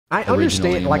I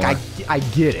understand, like, I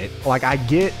get it. Like, I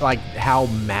get, like, how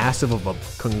massive of a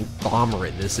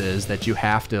conglomerate this is that you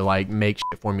have to, like, make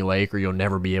shit formulaic or you'll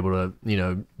never be able to, you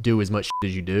know, do as much shit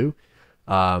as you do.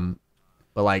 But,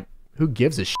 like, who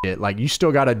gives a shit? Like, you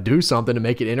still got to do something to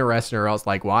make it interesting or else,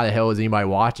 like, why the hell is anybody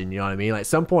watching? You know what I mean? Like, at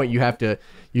some point, you have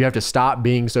to stop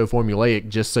being so formulaic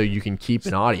just so you can keep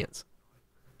an audience.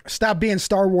 Stop being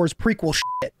Star Wars prequel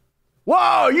shit.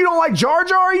 Whoa, you don't like Jar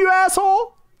Jar, you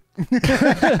asshole?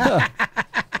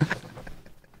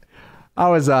 I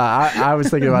was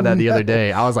thinking about that the other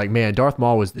day. I was like, man, Darth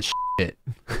Maul was the shit.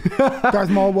 Darth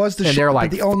Maul was the shit. They're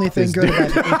like, but the only thing good about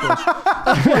the prequels.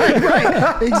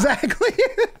 right, exactly.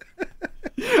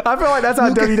 I feel like that's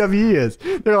how WWE is.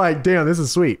 They're like, damn, this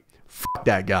is sweet. Fuck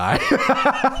that guy.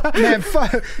 Man,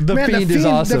 the Fiend is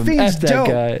awesome. The Fiend's F that dope.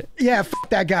 guy. Yeah, fuck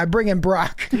that guy. Bring in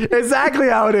Brock. Exactly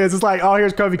how it is. It's like, oh,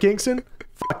 here's Kofi Kingston.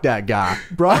 Fuck that guy.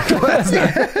 Brock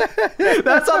Lesnar.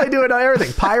 That's how they do it on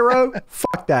everything. Pyro.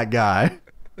 Fuck that guy.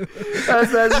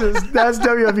 That's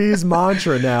WWE's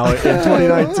mantra now in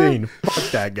 2019.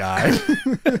 Fuck that guy.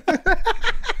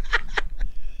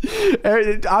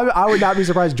 I would not be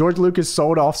surprised. George Lucas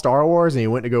sold off Star Wars and he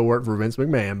went to go work for Vince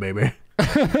McMahon, baby.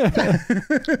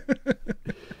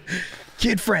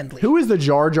 Kid friendly. Who is the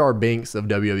Jar Jar Binks of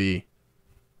WWE?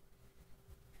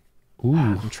 Ooh.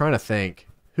 I'm trying to think.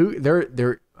 Who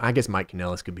they're I guess Mike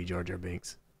Kanellis could be Jar Jar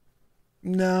Binks.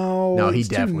 No, he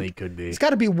definitely could be. It's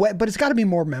got to be wet, but it's got to be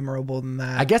more memorable than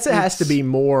that. I guess it has to be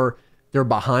more. They're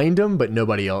behind him, but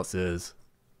nobody else is.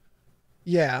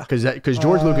 Yeah, because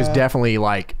George Lucas definitely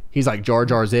he's like Jar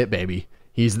Jar's it, baby.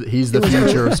 He's the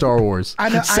future of Star Wars.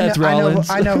 Seth Rollins.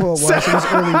 I know who it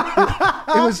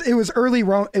was. It was early.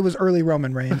 It was early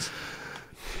Roman Reigns.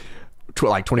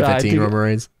 Like 2015 Roman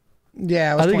Reigns.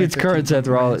 Yeah, I think it's current Seth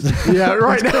Rollins. Yeah,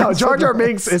 right now Jar Jar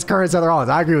Binks is current Seth Rollins.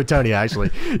 I agree with Tony,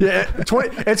 actually. Yeah,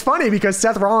 it's funny because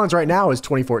Seth Rollins right now is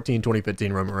 2014,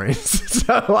 2015 Roman Reigns.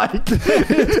 So like,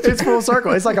 it's full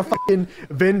circle. It's like a fucking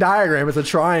Venn diagram. It's a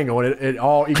triangle, and it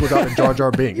all equals out to Jar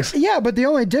Jar Binks. Yeah, but the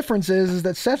only difference is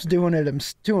that Seth's doing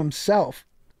it to himself.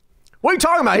 What are you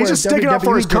talking about? He's just sticking up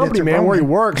for his company, man. Where he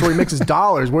works, where he makes his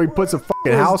dollars, where he puts a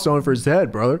fucking house on for his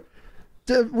head, brother.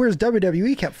 Whereas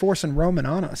WWE kept forcing Roman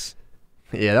on us.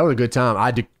 Yeah, that was a good time.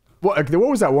 What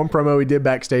was that one promo he did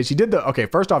backstage? He did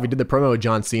first off, he did the promo with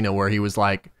John Cena where he was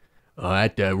like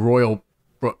at the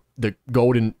the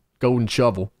golden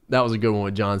shovel. That was a good one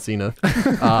with John Cena.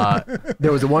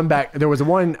 There was a one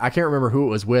I can't remember who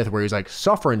it was with where he was like,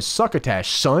 suffering succotash,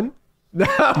 son.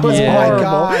 That was horrible.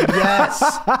 Oh my God, yes.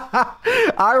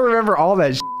 I remember all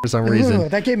that shit for some reason.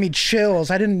 That gave me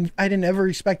chills. I didn't ever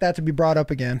expect that to be brought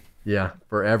up again. Yeah,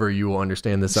 forever you will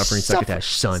understand the suffering succotash,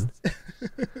 son.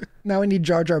 Now we need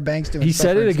Jar Jar Banks doing. He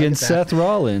said it against Seth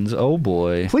Rollins. Oh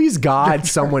boy! Please God,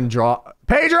 someone draw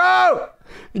Pedro.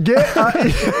 Get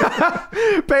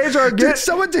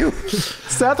someone do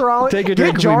Seth Rollins. Take a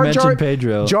drink. Jar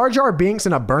Pedro. Jar Jar Binks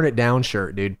in a burn it down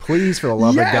shirt, dude. Please, for the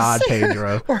love of God,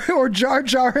 Pedro. or Jar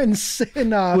Jar in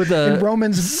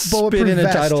Roman's bulletproof spin in a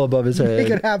vest. title above his head. Make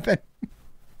it happen.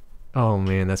 Oh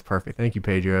man, that's perfect. Thank you,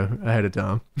 Pedro, ahead of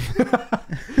time.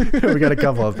 We got a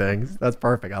couple of things. That's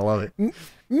perfect. I love it.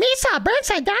 Misa, burn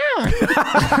side down.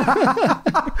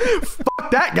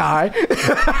 Fuck that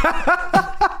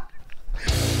guy.